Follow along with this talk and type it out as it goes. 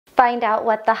Find out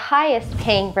what the highest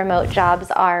paying remote jobs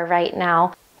are right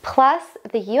now, plus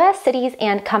the US cities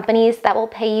and companies that will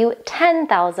pay you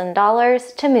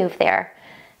 $10,000 to move there.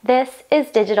 This is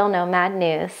Digital Nomad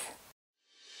News.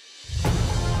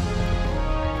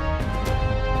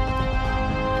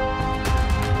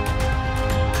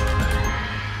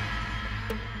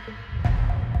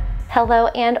 Hello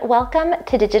and welcome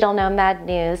to Digital Nomad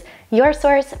News, your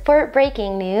source for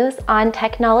breaking news on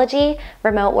technology,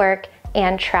 remote work,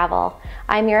 and travel.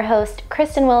 I'm your host,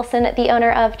 Kristin Wilson, the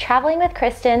owner of Traveling with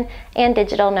Kristin and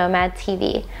Digital Nomad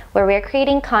TV, where we're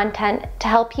creating content to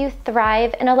help you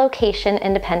thrive in a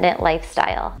location-independent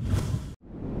lifestyle.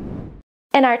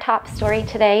 In our top story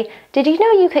today, did you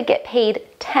know you could get paid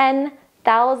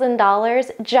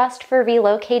 $10,000 just for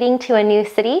relocating to a new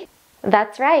city?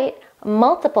 That's right.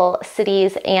 Multiple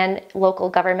cities and local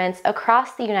governments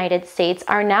across the United States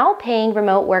are now paying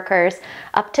remote workers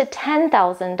up to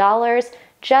 $10,000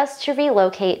 just to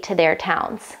relocate to their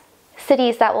towns.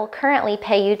 Cities that will currently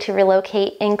pay you to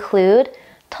relocate include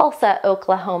Tulsa,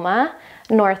 Oklahoma,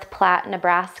 North Platte,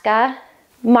 Nebraska,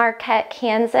 Marquette,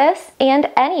 Kansas,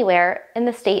 and anywhere in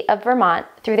the state of Vermont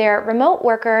through their Remote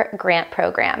Worker Grant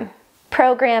Program.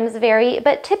 Programs vary,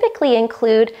 but typically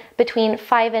include between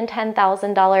 $5,000 and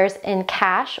 $10,000 in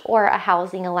cash or a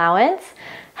housing allowance,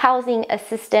 housing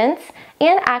assistance,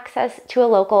 and access to a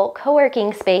local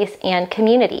co-working space and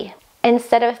community.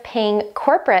 Instead of paying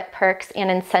corporate perks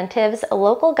and incentives,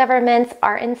 local governments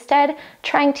are instead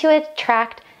trying to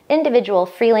attract individual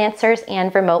freelancers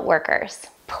and remote workers.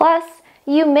 Plus,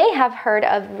 you may have heard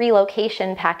of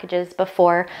relocation packages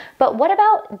before, but what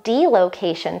about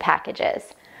delocation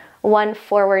packages? One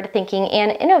forward-thinking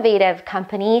and innovative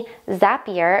company,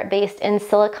 Zapier, based in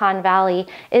Silicon Valley,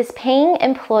 is paying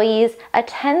employees a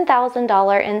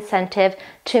 $10,000 incentive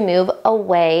to move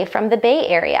away from the Bay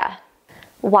Area.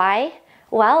 Why?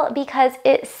 Well, because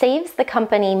it saves the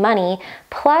company money,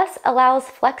 plus allows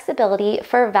flexibility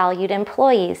for valued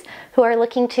employees who are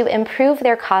looking to improve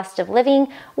their cost of living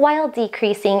while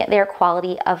decreasing their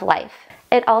quality of life.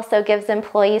 It also gives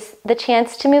employees the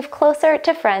chance to move closer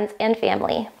to friends and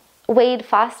family. Wade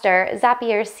Foster,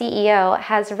 Zapier's CEO,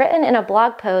 has written in a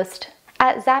blog post,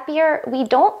 "At Zapier, we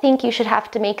don't think you should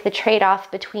have to make the trade-off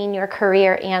between your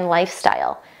career and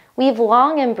lifestyle. We've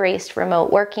long embraced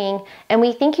remote working, and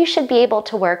we think you should be able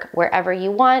to work wherever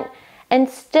you want and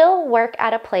still work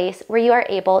at a place where you are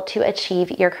able to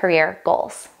achieve your career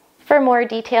goals." For more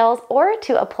details or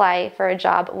to apply for a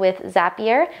job with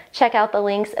Zapier, check out the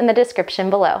links in the description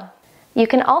below. You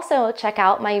can also check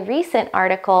out my recent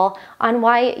article on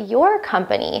why your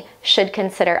company should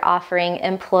consider offering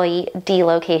employee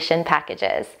delocation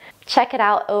packages. Check it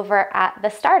out over at The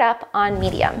Startup on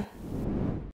Medium.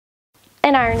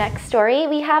 In our next story,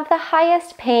 we have the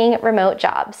highest paying remote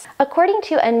jobs. According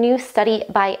to a new study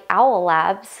by Owl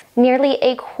Labs, nearly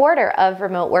a quarter of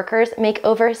remote workers make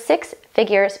over 6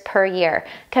 figures per year,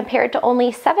 compared to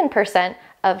only 7%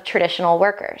 of traditional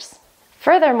workers.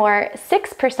 Furthermore,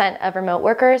 6% of remote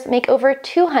workers make over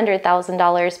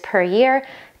 $200,000 per year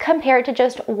compared to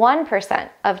just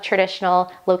 1% of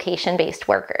traditional location-based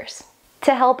workers.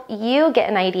 To help you get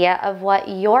an idea of what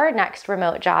your next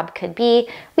remote job could be,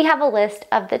 we have a list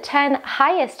of the 10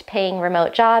 highest paying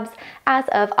remote jobs as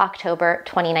of October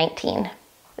 2019.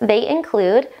 They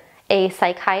include a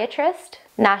psychiatrist,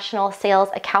 national sales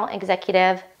account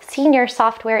executive, senior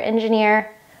software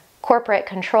engineer, corporate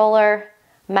controller,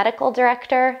 medical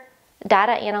director,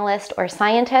 data analyst or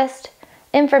scientist,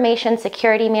 information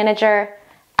security manager,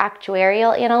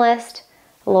 actuarial analyst,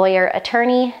 lawyer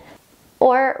attorney,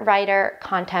 or writer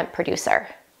content producer.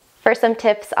 For some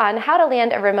tips on how to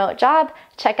land a remote job,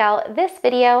 check out this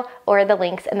video or the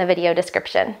links in the video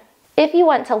description. If you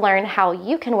want to learn how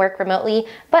you can work remotely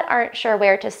but aren't sure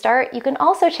where to start, you can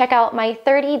also check out my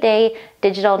 30-day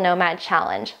Digital Nomad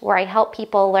Challenge, where I help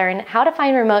people learn how to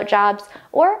find remote jobs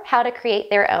or how to create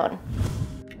their own.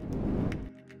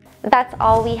 That's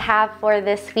all we have for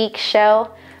this week's show.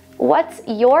 What's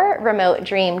your remote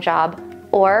dream job?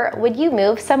 Or would you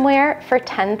move somewhere for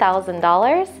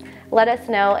 $10,000? Let us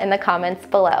know in the comments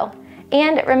below.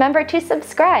 And remember to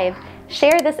subscribe.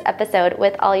 Share this episode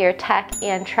with all your tech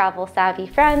and travel savvy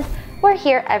friends. We're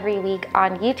here every week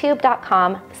on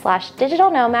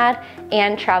youtube.com/digitalnomad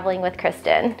and Traveling with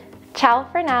Kristin. Ciao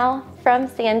for now from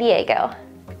San Diego.